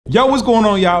Yo, what's going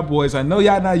on, y'all boys? I know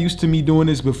y'all not used to me doing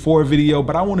this before video,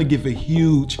 but I want to give a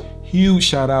huge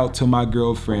shout out to my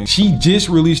girlfriend. She just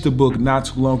released a book not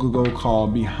too long ago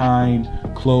called Behind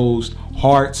Closed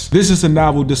Hearts. This is a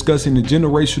novel discussing the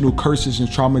generational curses and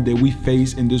trauma that we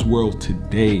face in this world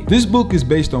today. This book is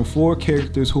based on 4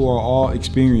 characters who are all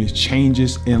experiencing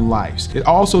changes in lives. It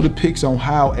also depicts on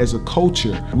how, as a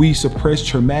culture, we suppress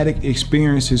traumatic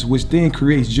experiences, which then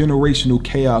creates generational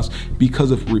chaos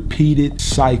because of repeated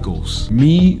cycles.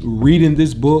 Me reading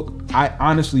this book, I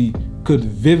honestly could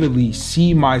vividly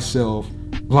see myself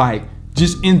like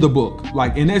just in the book.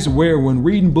 Like, and that's where when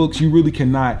reading books, you really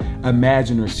cannot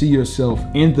imagine or see yourself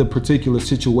in the particular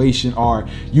situation, or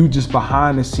you just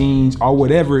behind the scenes or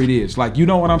whatever it is. Like, you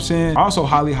know what I'm saying? I also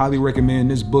highly recommend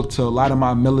this book to a lot of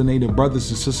my melanated brothers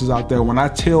and sisters out there. When I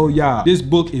tell y'all, this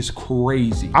book is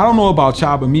crazy. I don't know about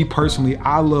y'all, but me personally,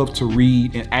 I love to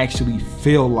read and actually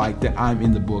feel like that I'm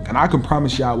in the book. And I can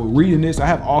promise y'all with reading this, I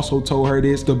have also told her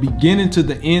this, the beginning to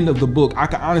the end of the book, I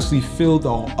can honestly feel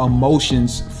the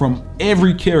emotions from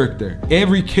every character,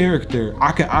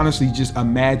 I can honestly just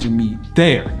imagine me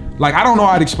there. Like, I don't know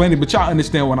how to explain it, but y'all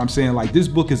understand what I'm saying. Like, this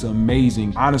book is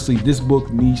amazing. Honestly, this book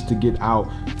needs to get out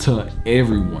to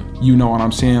everyone. You know what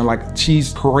I'm saying? Like,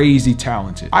 she's crazy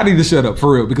talented. I need to shut up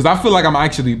for real, because I feel like I'm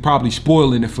actually probably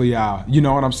spoiling it for y'all. You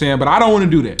know what I'm saying? But I don't want to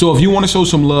do that. So if you want to show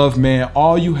some love, man,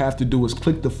 all you have to do is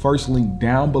click the first link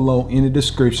down below in the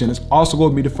description. It's also going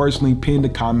to be the first link pinned in the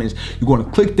comments. You're going to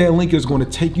click that link. It's going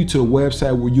to take you to the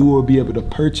website where you will be able to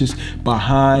purchase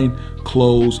Behind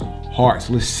Closed Hearts.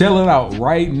 Let's sell it out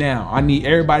right now. I need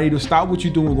everybody to stop what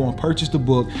you're doing, go and purchase the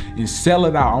book and sell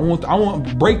it out. I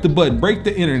want break the button, break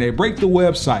the internet, break the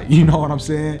website. You know what I'm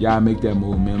saying? Y'all make that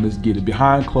move, man. Let's get it.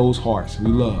 Behind Closed Hearts.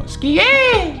 We love.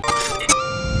 Yeah.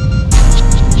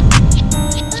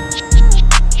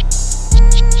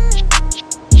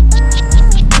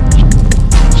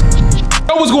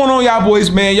 What's going on, y'all boys,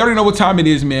 man? Y'all already know what time it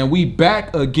is, man. We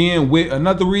back again with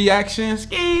another reaction.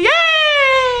 Yeah.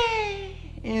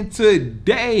 And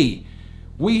today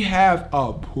we have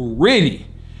a pretty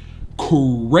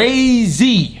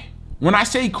crazy, when I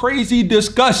say crazy,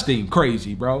 disgusting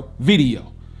crazy, bro,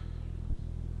 video.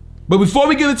 But before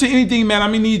we get into anything, man,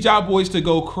 I'm gonna need y'all boys to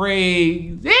go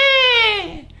crazy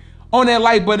on that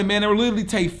like button, man. It'll literally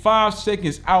take 5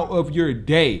 seconds out of your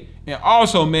day. And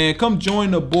also, man, come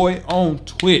join the boy on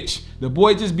Twitch. The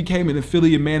boy just became an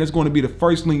affiliate, man. It's going to be the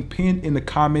first link pinned in the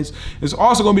comments. It's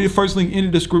also going to be the first link in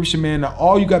the description, man. Now,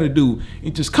 all you got to do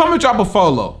is just come and drop a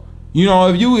follow. You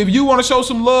know, if you want to show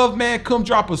some love, man, come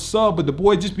drop a sub. But the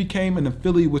boy just became an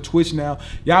affiliate with Twitch now.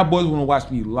 Y'all boys want to watch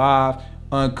me live,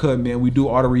 uncut, man. We do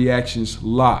all the reactions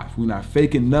live. We're not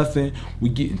faking nothing. We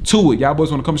getting to it. Y'all boys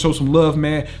want to come show some love,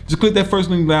 man. Just click that first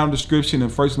link down in the description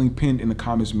and first link pinned in the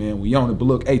comments, man. We on it. But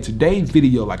look, hey, today's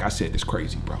video, like I said, is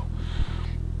crazy, bro.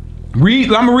 I'm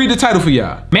gonna read the title for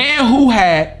y'all. Man who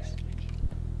had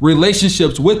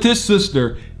relationships with his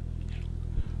sister,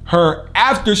 her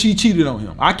after she cheated on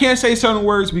him. I can't say certain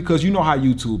words because you know how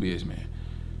YouTube is, man.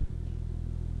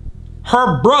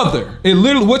 Her brother, it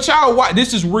literally, what y'all watch,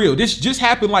 this is real. This just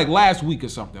happened like last week or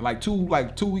something, like two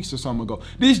weeks or something ago.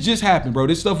 This just happened, bro.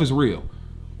 This stuff is real.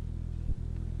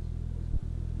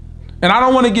 And I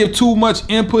don't want to give too much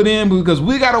input in because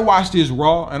we got to watch this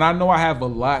raw. And I know I have a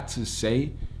lot to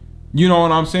say. You know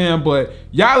what I'm saying? But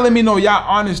y'all let me know y'all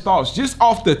honest thoughts just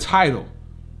off the title.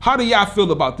 How do y'all feel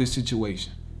about this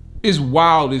situation? It's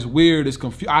wild, it's weird, it's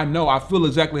confused. I know, I feel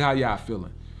exactly how y'all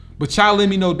feeling. But y'all let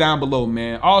me know down below,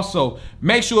 man. Also,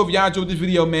 make sure if y'all enjoyed this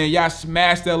video, man, y'all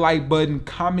smash that like button,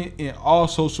 comment, and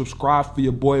also subscribe for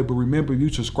your boy. But remember, if you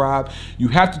subscribe, you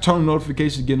have to turn on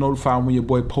notifications to get notified when your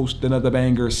boy posts another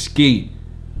banger ski.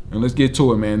 And let's get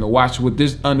to it, man. To watch what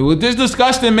this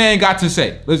disgusting man got to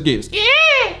say. Let's get it.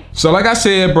 Yeah. So like I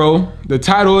said, bro, the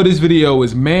title of this video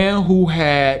is Man Who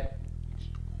Had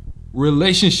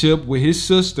Relationship with His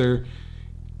Sister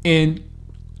and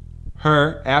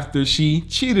Her After She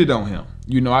Cheated on Him.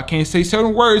 You know, I can't say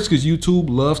certain words because YouTube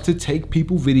loves to take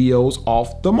people videos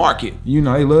off the market. You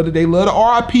know, they love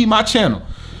to RIP my channel.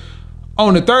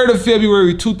 On the 3rd of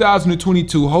February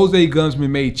 2022, 𝐒𝐤𝐤𝐿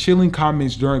made chilling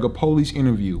comments during a police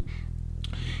interview.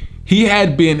 He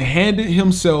had been handed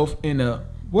himself in a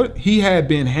Okay,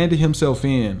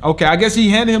 I guess he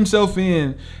handed himself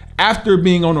in after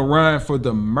being on the run for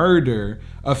the murder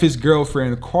of his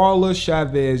girlfriend, Carla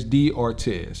Chavez D.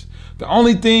 Ortiz. The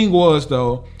only thing was,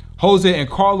 though, Jose and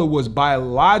Carla was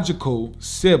biological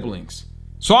siblings.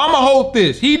 So I'm gonna hold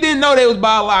this. He didn't know they was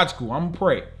biological. I'm gonna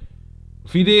pray.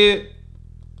 If he did,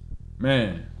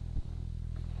 man,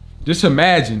 just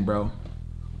imagine, bro.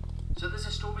 So there's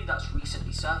a story that's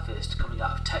recently surfaced coming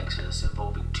out of Texas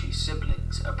involving 2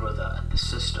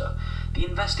 sister. The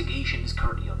investigation is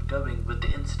currently ongoing, with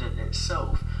the incident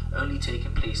itself only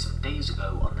taking place some days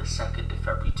ago on the 2nd of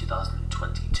February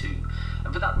 2022,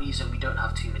 and for that reason we don't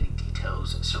have too many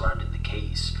details surrounding the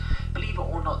case. Believe it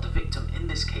or not, the victim in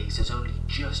this case has only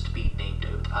just been named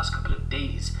over the past couple of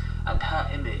days, and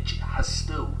her image has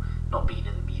still not been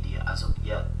in the media as of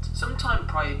yet. Sometime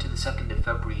prior to the 2nd of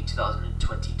February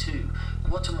 2022,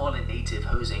 Guatemalan native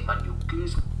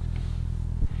𝐒𝐲𝐬𝐤𝐴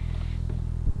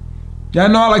Y'all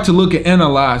know I like to look and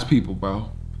analyze people, bro.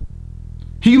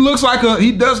 He does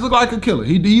look like a killer.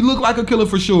 He looked like a killer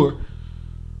for sure.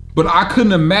 But I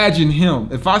couldn't imagine him.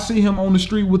 If I see him on the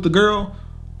street with the girl,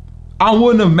 I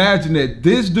wouldn't imagine that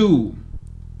this dude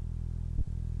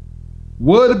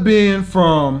would have been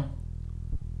from,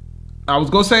 I was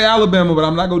gonna say Alabama, but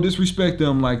I'm not gonna disrespect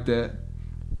them like that.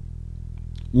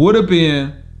 Would have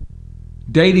been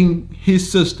dating his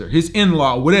sister, his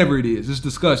in-law, whatever it is. It's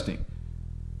disgusting.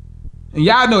 And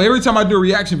y'all know every time I do a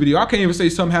reaction video, I can't even say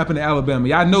something happened in Alabama.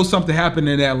 Y'all know something happened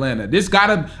in Atlanta.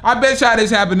 I bet y'all this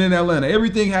happened in Atlanta.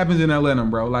 Everything happens in Atlanta,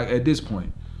 bro, like at this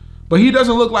point. But he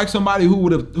doesn't look like somebody who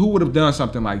would have done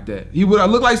something like that. He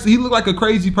looked like a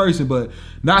crazy person, but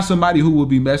not somebody who would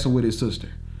be messing with his sister.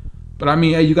 But I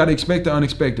mean, hey, you gotta expect the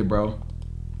unexpected, bro.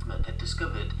 Had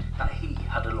discovered that he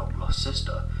had a long lost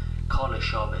sister, 𝐒𝐲𝐤𝐿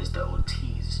Chavez de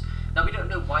Ortiz. Now we don't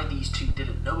know why these two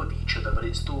didn't know of each other, but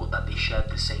it's thought that they shared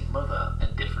the same mother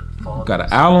and different fathers. Got an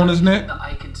owl on his neck? That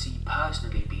I can see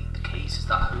personally being the case is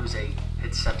that Jose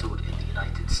had settled in the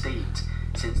United States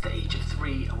since the age of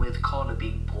 3, and with 𝐒𝐲𝐤𝐿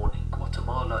being born in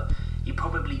Guatemala, he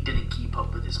probably didn't keep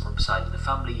up with his mum's side of the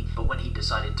family, but when he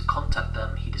decided to contact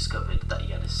them, he discovered that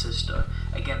he had a sister.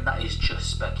 Again, that is just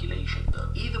speculation though.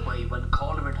 Either way, when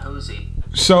𝐒𝐲𝐤𝐿 and Jose...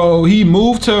 So he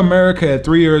moved to America at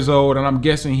 3 years old, and I'm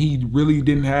guessing he really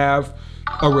didn't have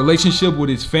a relationship with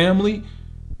his family.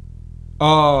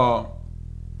 But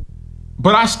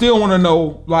I still want to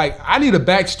know, like, I need a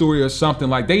backstory or something.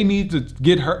 Like, they need to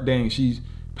get her, dang, she's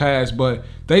passed, but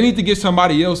they need to get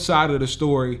somebody else's side of the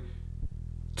story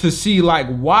to see, like,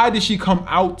 why did she come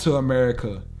out to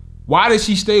America? Why did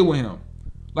she stay with him?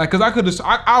 Like, cause I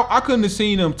couldn't have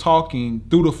seen them talking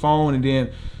through the phone, and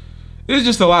then it's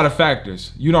just a lot of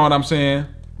factors. You know what I'm saying?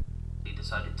 They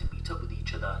decided to meet up with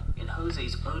each other. In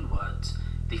Jose's own words,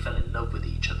 they fell in love with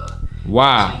each other.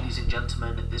 Wow. Ladies and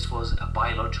gentlemen, this was a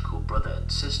biological brother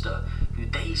and sister who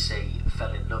they say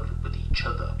fell in love with each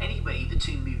other. Anyway, the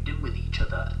two moved in with each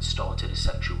other and started a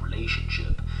sexual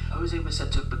relationship. Jose was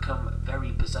said to have become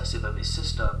very possessive of his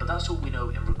sister, but that's all we know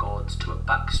in regards to a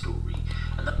backstory.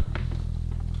 And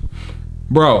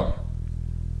bro,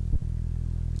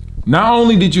 not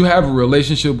only did you have a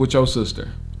relationship with your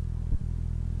sister,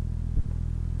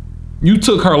 you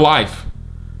took her life.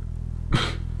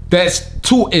 That's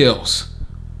 2 L's.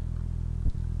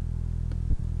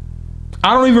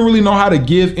 I don't even really know how to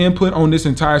give input on this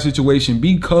entire situation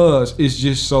because it's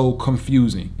just so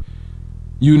confusing,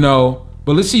 you know.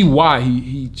 But let's see why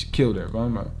he killed her. I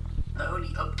don't know. The only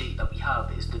update that we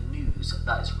have is the news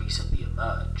that has recently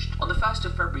emerged. On the 1st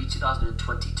of February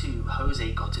 2022,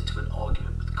 Jose got into an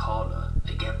argument with 𝐒𝐲𝐿.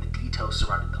 Again, the details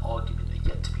surrounding the argument are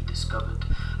yet to be discovered.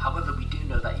 However, we do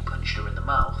know that he punched her in the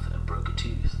mouth and broke a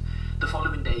tooth. The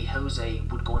following day, Jose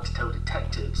would go on to tell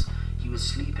detectives he was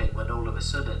sleeping when all of a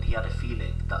sudden he had a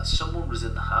feeling that someone was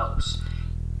in the house.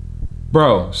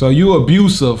 Bro, so you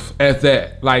abusive at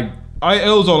that. Like,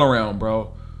 L's all around,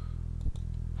 bro.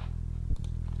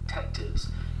 Detectives,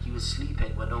 he was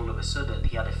sleeping when all of a sudden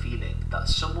he had a feeling that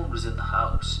someone was in the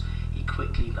house. He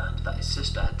quickly learned that his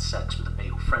sister had sex with a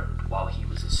male friend while he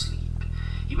was asleep.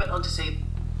 He went on to say...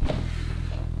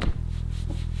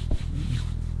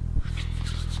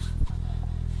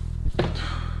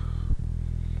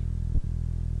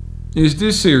 Is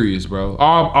this serious, bro?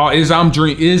 I'm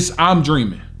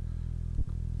dreaming.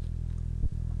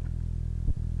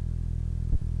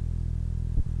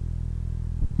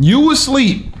 You was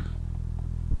asleep,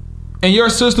 and your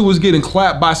sister was getting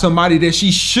clapped by somebody that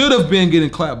she should have been getting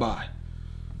clapped by.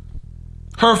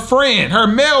 Her friend, her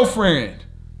male friend.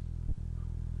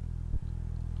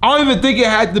 I don't even think it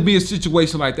had to be a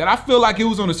situation like that. I feel like it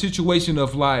was on a situation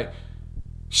of like,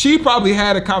 she probably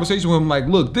had a conversation with him like,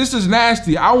 look, this is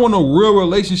nasty. I want a real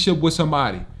relationship with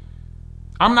somebody.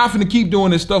 I'm not finna keep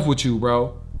doing this stuff with you,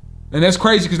 bro. And that's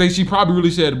crazy because she probably really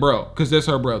said bro, because that's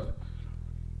her brother.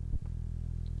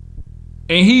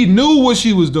 And he knew what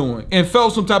she was doing and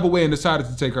felt some type of way and decided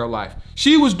to take her life.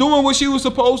 She was doing what she was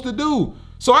supposed to do.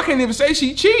 So I can't even say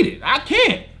she cheated. I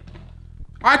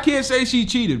can't say she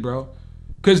cheated, bro.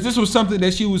 Because this was something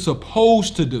that she was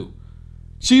supposed to do.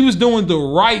 She was doing the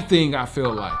right thing, I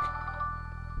feel like.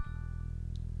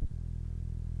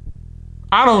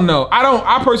 I don't know.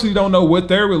 I personally don't know what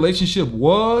their relationship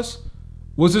was.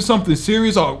 Was it something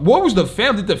serious, or what was the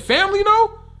family? Did the family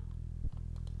know?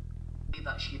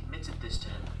 That she admitted this to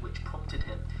him, which prompted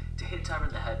him to hit her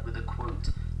in the head with a, quote,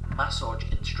 massage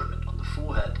instrument on the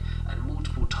forehead and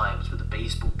multiple times with a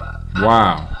baseball bat.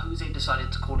 Wow. And Jose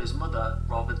decided to call his mother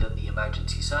rather than the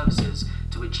emergency services,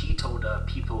 to which he told her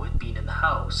people had been in the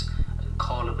house and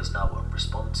Carla was now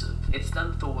unresponsive. It's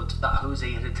then thought that Jose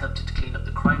had attempted to clean up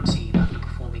the crime scene after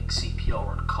performing CPR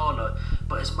on Carla,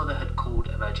 but his mother had called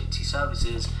emergency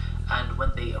services, and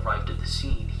when they arrived at the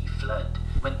scene, he fled.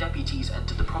 When deputies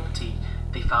entered the property,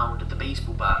 they found the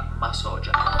baseball bat, massager,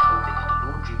 and clothing in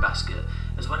a laundry basket,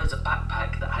 as well as a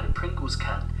backpack that had a Pringles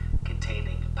can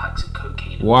containing packs of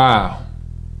cocaine. Wow.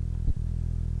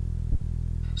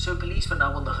 So police were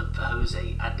now on the hunt for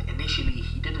Jose, and initially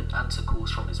he didn't answer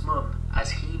calls from his mum,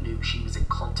 as he knew she was in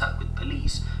contact with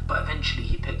police, but eventually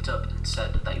he picked up and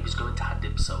said that he was going to hand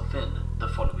himself in the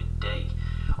following day.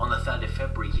 On the 3rd of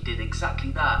February, he did exactly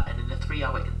that, and in a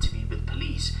 3-hour interview with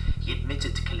police, he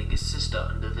admitted to killing his sister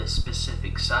under the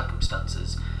specific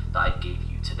circumstances that I gave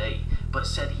you today, but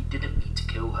said he didn't mean to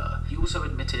kill her. He also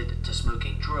admitted to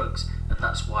smoking drugs, and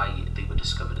that's why they were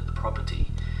discovered at the property.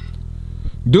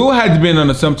 Dude had to been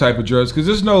under some type of drugs, because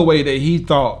there's no way that he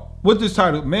thought, with this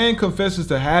title, man confesses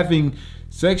to having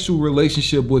sexual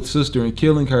relationship with sister and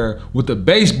killing her with a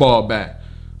baseball bat.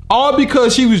 All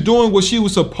because she was doing what she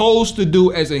was supposed to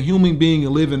do as a human being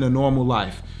and living a normal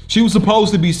life. She was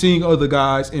supposed to be seeing other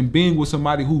guys and being with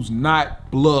somebody who's not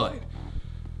blood.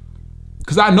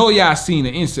 Because I know y'all seen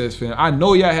an incest film. I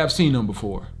know y'all have seen them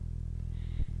before.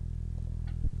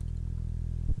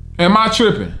 Am I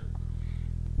tripping?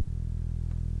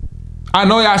 I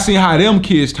know y'all seen how them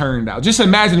kids turned out. Just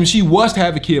imagine if she was to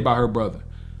have a kid by her brother.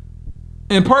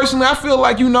 And personally, I feel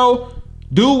like, you know,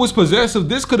 dude was possessive.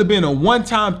 This could have been a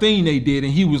one-time thing they did,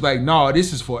 and he was like, nah,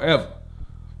 this is forever.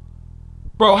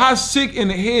 Bro, how sick in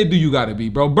the head do you gotta be,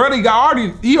 bro? Brother,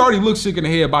 he already looked sick in the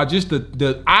head by just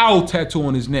the owl tattoo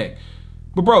on his neck.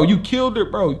 But bro, you killed her,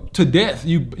 bro, to death.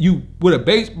 You with a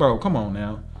base, bro, come on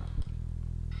now.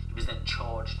 He was then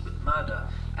charged with murder,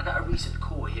 and at a recent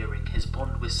court hearing, his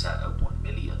bond was set at $1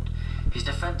 million. His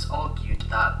defense argued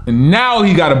that... And now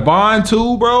he got a bond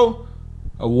too, bro?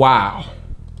 Wow.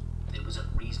 It was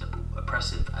unreasonable,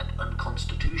 oppressive, and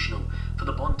unconstitutional for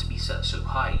the bond to be set so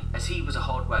high, as he was a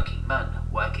hard-working man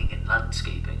working in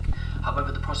landscaping.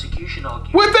 However, the prosecution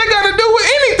argued... What they got to do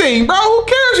with anything, bro? Who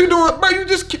cares you doing? Bro, you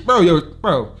just...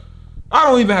 Bro, I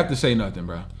don't even have to say nothing,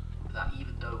 bro. That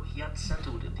even though he had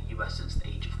settled in the US since the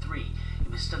age of 3, he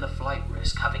was still a flight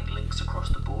risk having links across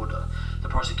the border. The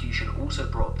prosecution also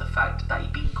brought up the fact that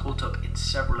he'd been caught up in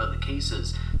several other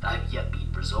cases that have yet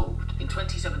been resolved. In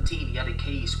 2017, he had a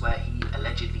case where he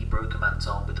allegedly broke a man's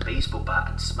arm with a baseball bat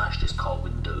and smashed his car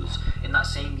windows. In that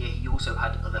same year, he also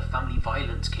had other family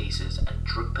violence cases and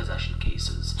drug possession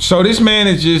cases. So this man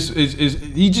is just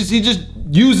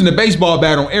using the baseball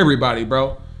bat on everybody,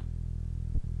 bro.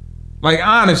 Like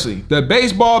honestly, the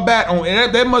baseball bat on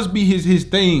that must be his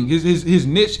thing. His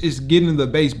niche is getting the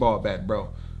baseball bat, bro.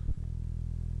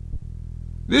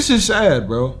 This is sad,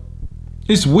 bro.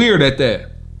 It's weird at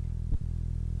that.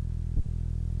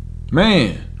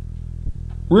 Man,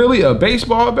 really, a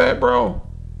baseball bat, bro?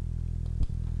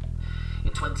 In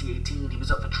 2018, he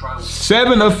was up for trial.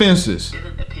 7 offenses.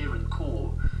 Didn't appear in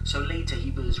court, so later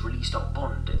he was released on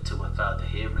bond until a further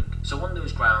hearing. So on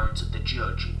those grounds, the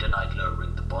judge denied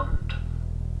lowering the bond.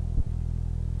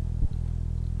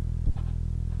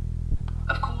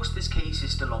 Of course, this case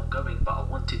is still ongoing, but I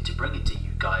wanted to bring it to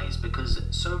you guys because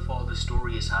so far the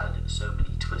story has had so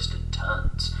many twists and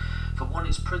turns. For one,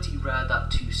 it's pretty rare that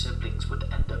 2 siblings would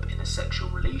end up in a sexual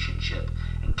relationship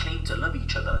and claim to love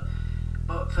each other,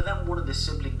 but for them, one of the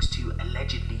siblings to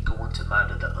allegedly go on to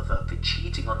murder the other for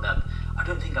cheating on them, I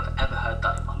don't think I've ever heard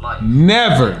that in my life.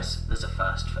 Never. Yes, there's a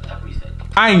first for everything.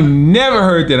 I ain't never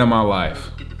heard that in my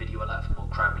life. Give the video a like for more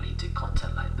crime-related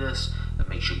content like this, and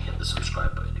make sure you hit the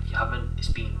subscribe button if you haven't. It's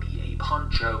been me,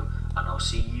 Poncho, and I'll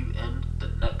see you in the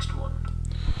next one.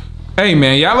 Hey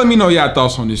man, y'all let me know y'all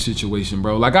thoughts on this situation,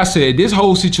 bro. Like I said, this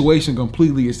whole situation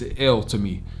completely is the L to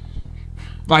me.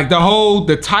 Like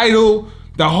the title,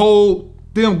 the whole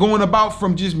them going about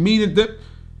from just meeting them.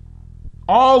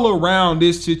 All around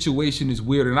this situation is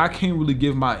weird, and I can't really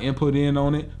give my input in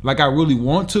on it like I really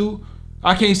want to.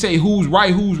 I can't say who's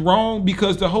right, who's wrong,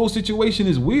 because the whole situation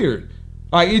is weird.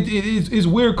 Like it's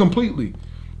weird completely.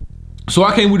 So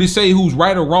I can't really say who's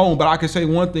right or wrong, but I can say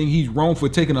one thing: he's wrong for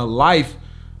taking a life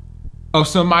of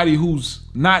somebody who's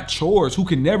not yours, who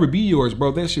can never be yours,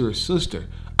 bro. That's your sister.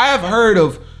 I have heard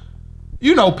of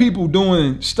you know, people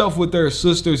doing stuff with their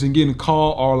sisters and getting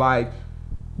caught, or like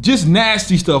just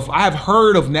nasty stuff. I have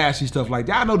heard of nasty stuff like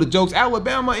that. I know the jokes,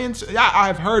 Alabama, I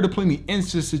have heard of plenty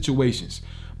incest situations.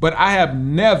 But I have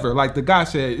never, like the guy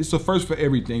said, it's a first for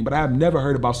everything, but I have never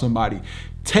heard about somebody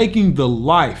taking the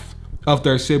life of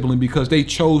their sibling because they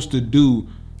chose to do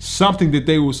something that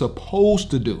they were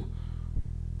supposed to do.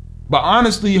 But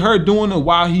honestly, her doing it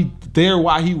while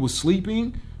he was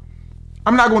sleeping,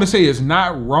 I'm not going to say it's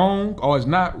not wrong or it's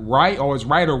not right or it's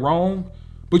right or wrong,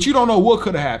 but you don't know what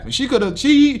could have happened. She could have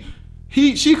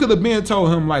been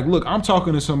told him like, look, I'm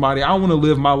talking to somebody. I want to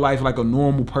live my life like a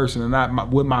normal person and not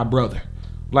with my brother.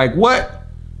 Like what?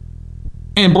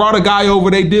 And brought a guy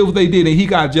over, they did what they did, and he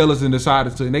got jealous and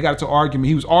decided to, and they got into an argument.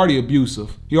 He was already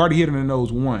abusive. He already hit her in the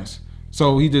nose once.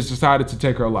 So he just decided to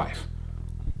take her life.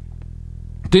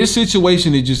 This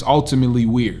situation is just ultimately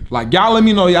weird. Like, y'all let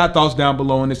me know y'all thoughts down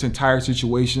below in this entire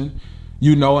situation.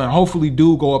 You know, and hopefully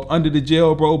dude go up under the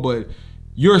jail, bro, but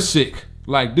you're sick.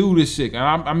 Like, dude is sick. And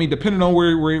I mean, depending on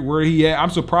where he at, I'm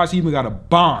surprised he even got a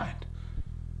bond.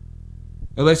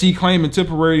 Unless he claiming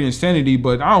temporary insanity,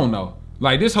 but I don't know.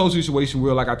 Like, this whole situation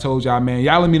real, like I told y'all, man.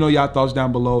 Y'all let me know y'all thoughts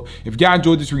down below. If y'all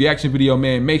enjoyed this reaction video,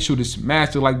 man, make sure to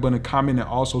smash the like button, comment, and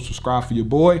also subscribe for your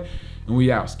boy. And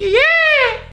we out. Yeah.